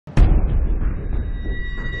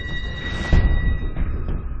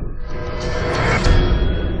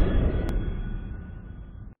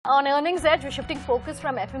On Earnings Edge, we're shifting focus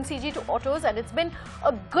from FMCG to autos, and it's been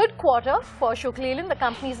a good quarter for Ashok Leyland. The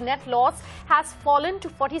company's net loss has fallen to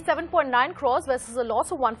 47.9 crores versus a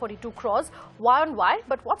loss of 142 crores Y-on-Y.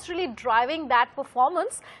 But what's really driving that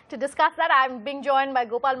performance? To discuss that, I'm being joined by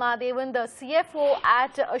Gopal Mahadevan, the CFO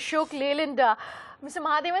at Ashok Leyland. Mr.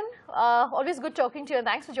 Mahadevan, always good talking to you, and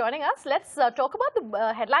thanks for joining us. Let's talk about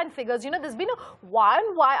the headline figures. You know, there's been a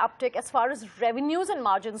Y-on-Y uptick as far as revenues and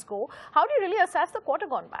margins go. How do you really assess the quarter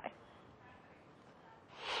gone by?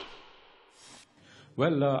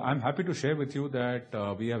 Well, I'm happy to share with you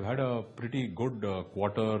that we have had a pretty good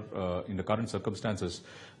quarter in the current circumstances.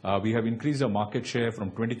 We have increased our market share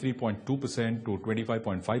from 23.2% to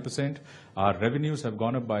 25.5%. Our revenues have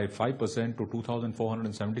gone up by 5% to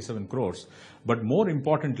 2,477 crores. But more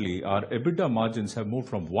importantly, our EBITDA margins have moved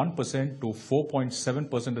from 1% to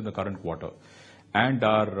 4.7% in the current quarter. And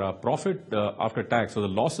our profit after tax, so the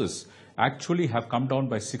losses, actually have come down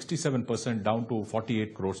by 67% down to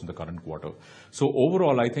 48 crores in the current quarter. So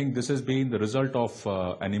overall, I think this has been the result of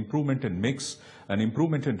an improvement in mix, an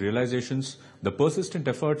improvement in realizations, the persistent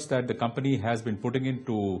efforts that the company has been putting in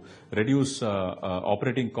to reduce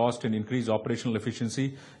operating cost and increase operational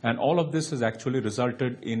efficiency. And all of this has actually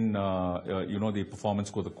resulted in, the performance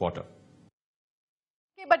for the quarter.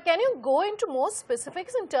 Okay, but can you go into more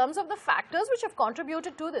specifics in terms of the factors which have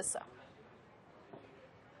contributed to this, sir?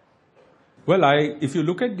 Well, if you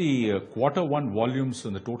look at the quarter one volumes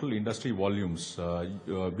and the total industry volumes,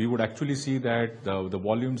 we would actually see that the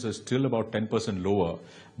volumes are still about 10% lower.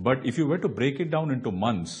 But if you were to break it down into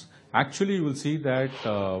months, actually you will see that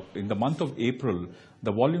in the month of April,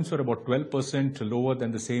 the volumes were about 12% lower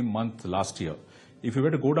than the same month last year. If you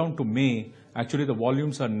were to go down to May, actually the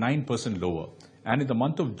volumes are 9% lower. And in the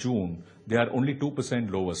month of June, they are only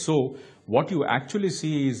 2% lower. So what you actually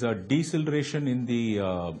see is a deceleration in the,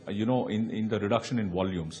 in the reduction in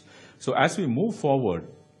volumes. So as we move forward,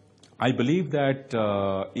 I believe that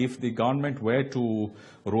if the government were to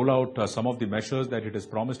roll out some of the measures that it has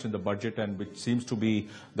promised in the budget and which seems to be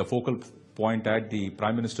the focal point at the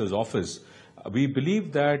Prime Minister's office, we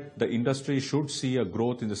believe that the industry should see a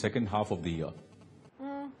growth in the second half of the year.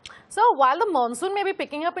 So while the monsoon may be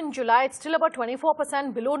picking up in July, it's still about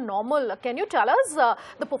 24% below normal. Can you tell us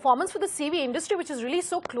the performance for the CV industry, which is really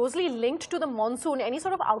so closely linked to the monsoon? Any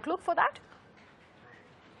sort of outlook for that?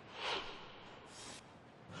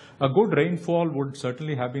 A good rainfall would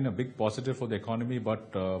certainly have been a big positive for the economy,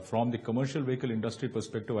 but from the commercial vehicle industry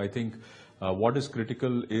perspective, I think what is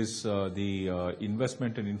critical is the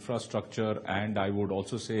investment in infrastructure, and I would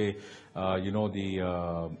also say, the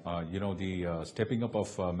stepping up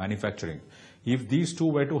of manufacturing. If these two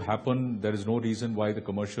were to happen, there is no reason why the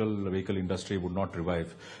commercial vehicle industry would not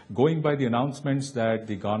revive. Going by the announcements that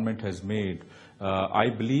the government has made, I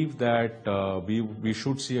believe that we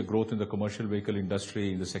should see a growth in the commercial vehicle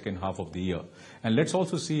industry in the second half of the year. And let's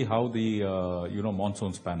also see how the,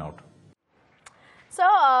 monsoons pan out. So,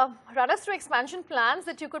 run us through expansion plans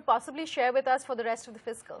that you could possibly share with us for the rest of the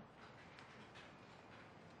fiscal.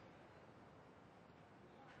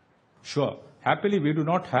 Sure. Happily, we do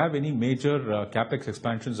not have any major capex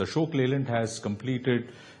expansions. Ashok Leyland has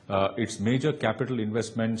completed its major capital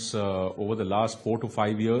investments over the last 4 to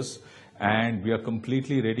 5 years. And we are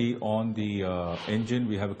completely ready on the engine.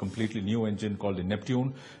 We have a completely new engine called the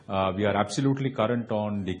Neptune. We are absolutely current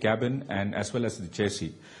on the cabin and as well as the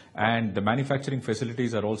chassis. And the manufacturing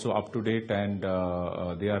facilities are also up to date, and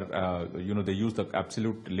they are, they use the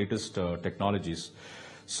absolute latest technologies.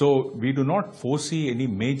 So we do not foresee any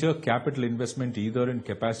major capital investment either in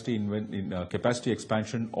capacity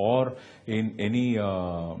expansion or in any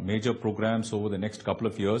major programs over the next couple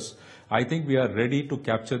of years. I think we are ready to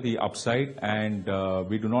capture the upside, and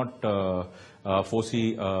we do not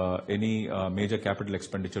foresee any major capital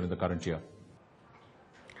expenditure in the current year.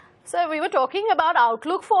 So we were talking about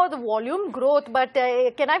outlook for the volume growth, but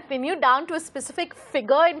can I pin you down to a specific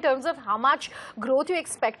figure in terms of how much growth you're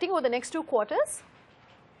expecting over the next 2 quarters?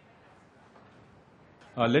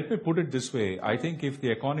 Let me put it this way. I think if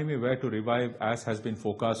the economy were to revive as has been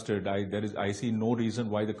forecasted, I see no reason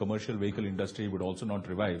why the commercial vehicle industry would also not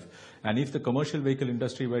revive. And if the commercial vehicle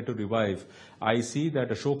industry were to revive, I see that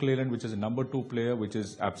Ashok Leyland, which is a number 2 player, which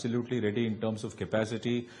is absolutely ready in terms of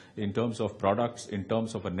capacity, in terms of products, in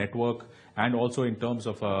terms of a network, and also in terms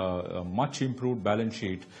of a much improved balance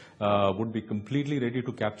sheet, would be completely ready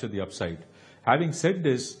to capture the upside. Having said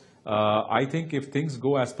this, I think if things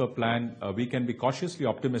go as per plan, we can be cautiously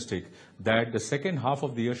optimistic that the second half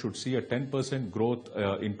of the year should see a 10% growth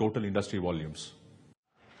in total industry volumes.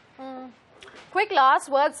 Quick last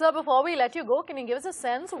words, sir, before we let you go. Can you give us a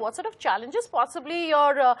sense of what sort of challenges possibly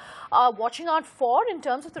you're watching out for in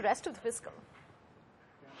terms of the rest of the fiscal?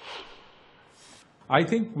 I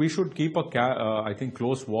think we should keep a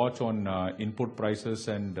close watch on input prices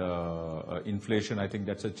and inflation. I think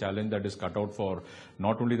that's a challenge that is cut out for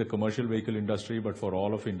not only the commercial vehicle industry but for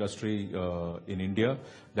all of industry in India.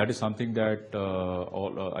 That is something that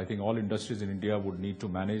I think all industries in India would need to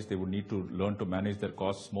manage. They would need to learn to manage their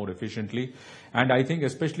costs more efficiently. And I think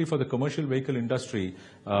especially for the commercial vehicle industry,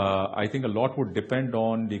 I think a lot would depend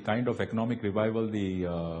on the kind of economic revival the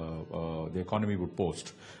economy would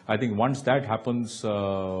post. I think once that happens,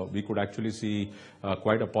 we could actually see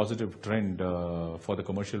quite a positive trend for the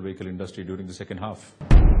commercial vehicle industry during the second half.